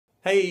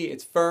Hey,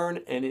 it's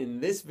Fern, and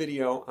in this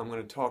video I'm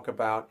going to talk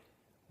about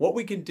what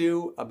we can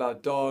do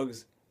about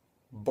dogs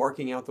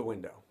barking out the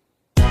window.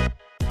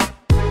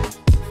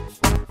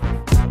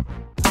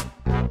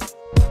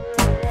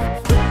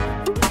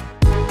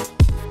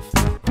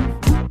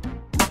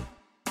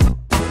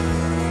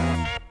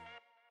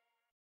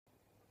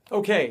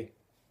 Okay,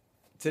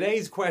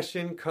 today's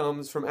question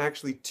comes from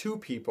actually two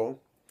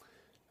people.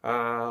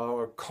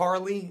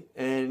 Carly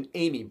and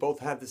Amy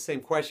both have the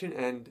same question,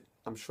 and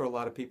I'm sure a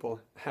lot of people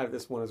have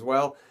this one as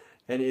well.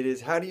 And it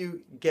is, how do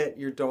you get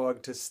your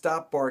dog to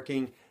stop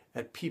barking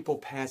at people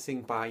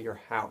passing by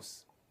your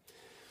house?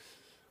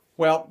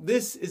 Well,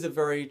 this is a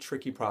very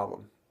tricky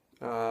problem.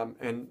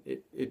 And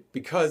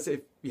because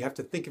you have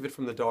to think of it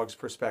from the dog's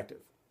perspective.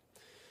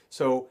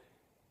 So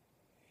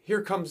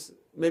here comes,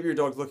 maybe your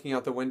dog's looking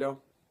out the window,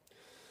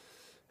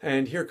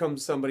 and here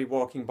comes somebody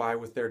walking by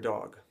with their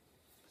dog.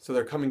 So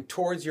they're coming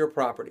towards your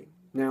property.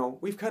 Now,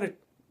 we've kind of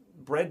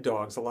bred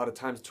dogs a lot of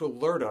times to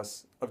alert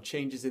us of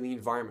changes in the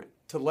environment,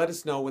 to let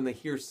us know when they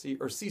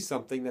see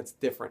something that's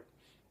different.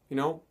 You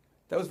know,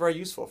 that was very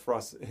useful for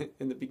us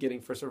in the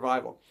beginning for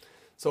survival.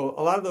 So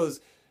a lot of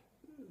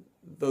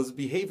those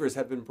behaviors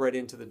have been bred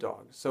into the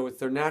dog. So it's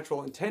their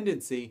natural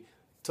tendency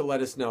to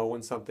let us know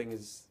when something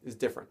is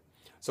different.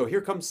 So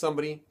here comes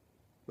somebody,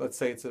 let's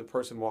say it's a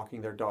person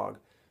walking their dog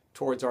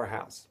towards our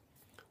house.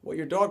 What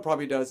your dog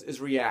probably does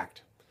is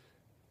react.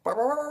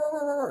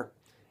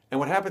 And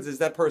what happens is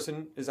that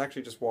person is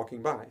actually just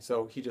walking by.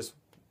 So he just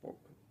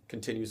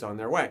continues on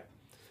their way.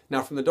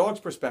 Now, from the dog's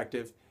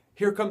perspective,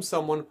 here comes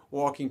someone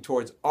walking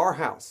towards our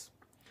house.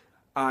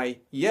 I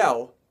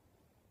yell,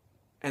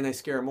 and they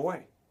scare him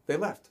away. They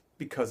left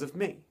because of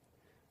me.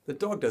 The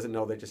dog doesn't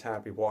know they just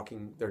happen to be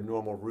walking their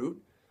normal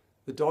route.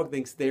 The dog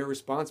thinks they're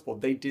responsible.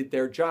 They did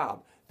their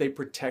job. They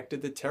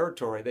protected the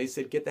territory. They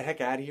said, get the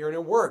heck out of here, and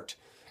it worked.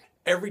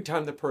 Every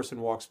time the person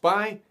walks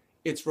by,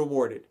 it's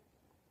rewarded.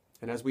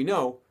 And as we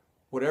know,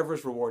 whatever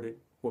is rewarded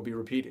will be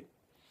repeated.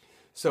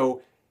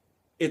 So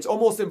it's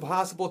almost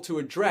impossible to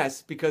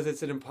address because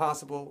it's an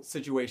impossible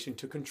situation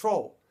to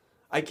control.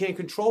 I can't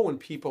control when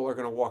people are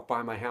going to walk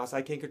by my house.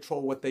 I can't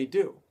control what they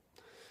do.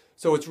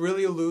 So it's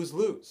really a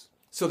lose-lose.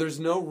 So there's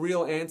no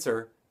real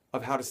answer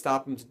of how to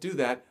stop them to do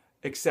that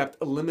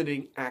except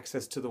eliminating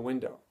access to the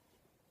window.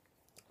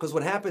 Because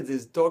what happens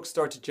is dogs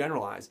start to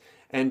generalize.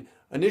 And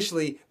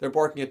initially, they're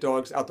barking at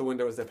dogs out the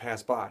window as they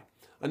pass by.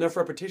 Enough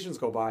repetitions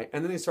go by,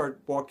 and then they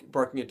start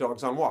barking at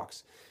dogs on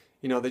walks.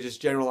 You know, they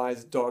just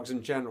generalize dogs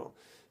in general.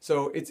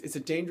 So it's a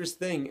dangerous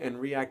thing, and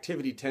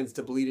reactivity tends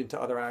to bleed into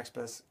other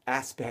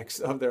aspects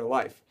of their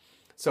life.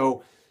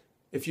 So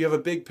if you have a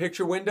big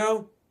picture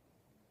window,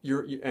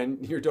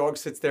 and your dog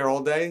sits there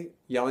all day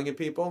yelling at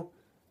people,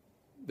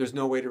 there's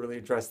no way to really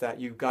address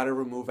that. You've got to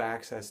remove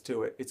access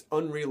to it. It's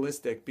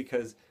unrealistic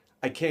because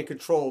I can't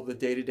control the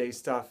day-to-day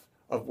stuff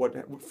of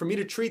what. For me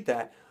to treat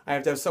that, I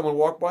have to have someone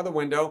walk by the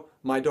window,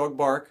 my dog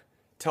bark,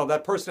 tell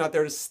that person out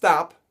there to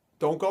stop,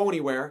 don't go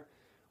anywhere,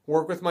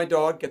 work with my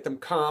dog, get them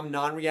calm,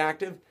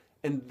 non-reactive,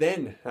 and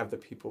then have the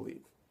people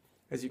leave.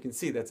 As you can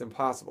see, that's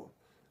impossible.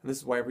 And this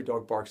is why every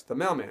dog barks at the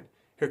mailman.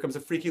 Here comes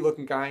a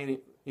freaky-looking guy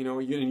in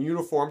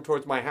uniform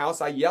towards my house.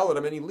 I yell at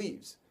him and he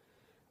leaves.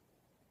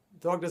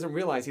 The dog doesn't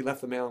realize he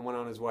left the mail and went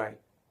on his way.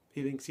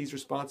 He thinks he's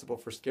responsible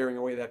for scaring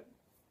away that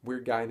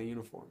weird guy in the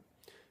uniform.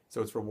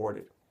 So it's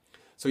rewarded.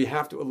 So you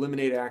have to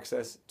eliminate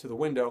access to the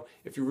window.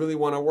 If you really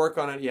want to work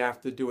on it, you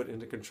have to do it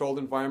in a controlled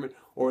environment,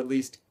 or at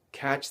least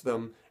catch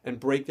them and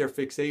break their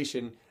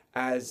fixation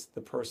as the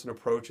person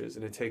approaches.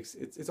 And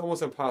it's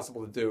almost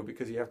impossible to do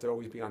because you have to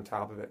always be on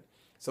top of it.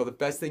 So the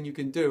best thing you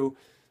can do,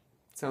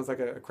 it sounds like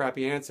a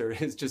crappy answer,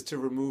 is just to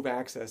remove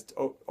access,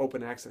 to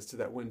open access to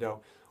that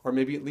window, or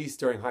maybe at least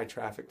during high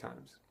traffic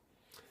times.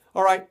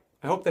 All right,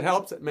 I hope that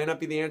helps. It may not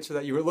be the answer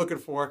that you were looking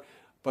for,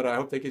 but I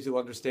hope that gives you an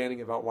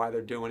understanding about why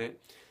they're doing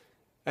it.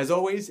 As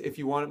always, if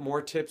you want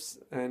more tips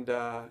and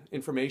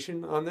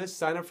information on this,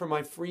 sign up for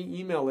my free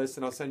email list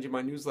and I'll send you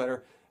my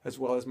newsletter as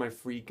well as my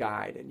free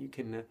guide. And you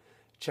can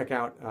check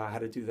out how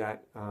to do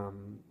that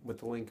with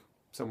the link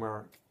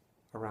somewhere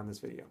around this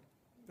video.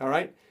 All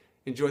right,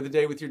 enjoy the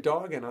day with your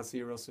dog and I'll see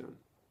you real soon.